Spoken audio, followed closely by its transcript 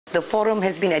The forum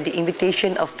has been at the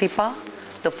invitation of FIPA,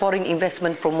 the Foreign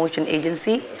Investment Promotion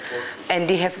Agency, and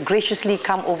they have graciously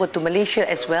come over to Malaysia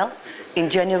as well in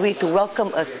January to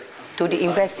welcome us to the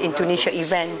Invest in Tunisia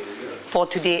event for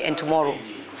today and tomorrow.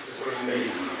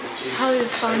 How do you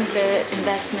find the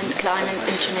investment climate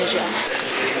in Tunisia?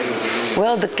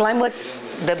 Well, the climate,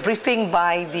 the briefing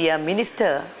by the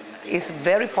minister is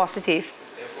very positive.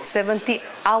 70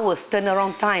 hours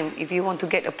turnaround time if you want to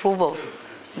get approvals.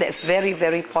 That's very,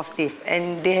 very positive.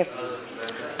 And they have,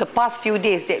 the past few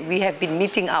days that we have been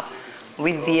meeting up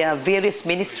with the various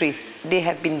ministries, they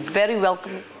have been very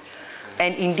welcome,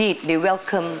 and indeed they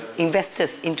welcome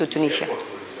investors into Tunisia.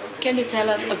 Can you tell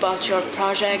us about your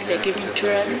project, the Giving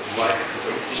Tourism?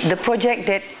 The project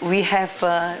that we have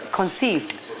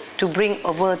conceived to bring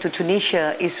over to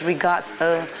Tunisia is regards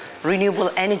a renewable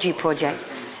energy project.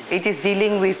 It is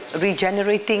dealing with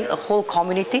regenerating a whole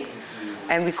community,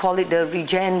 and we call it the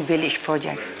Regen Village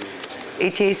project.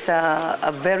 It is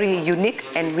a very unique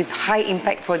and with high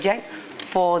impact project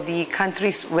for the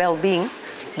country's well-being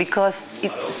because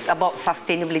it's about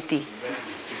sustainability.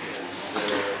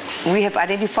 We have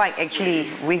identified actually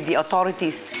with the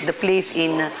authorities the place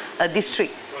in a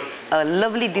district, a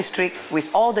lovely district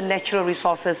with all the natural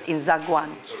resources in Zagwan,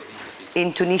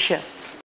 in Tunisia.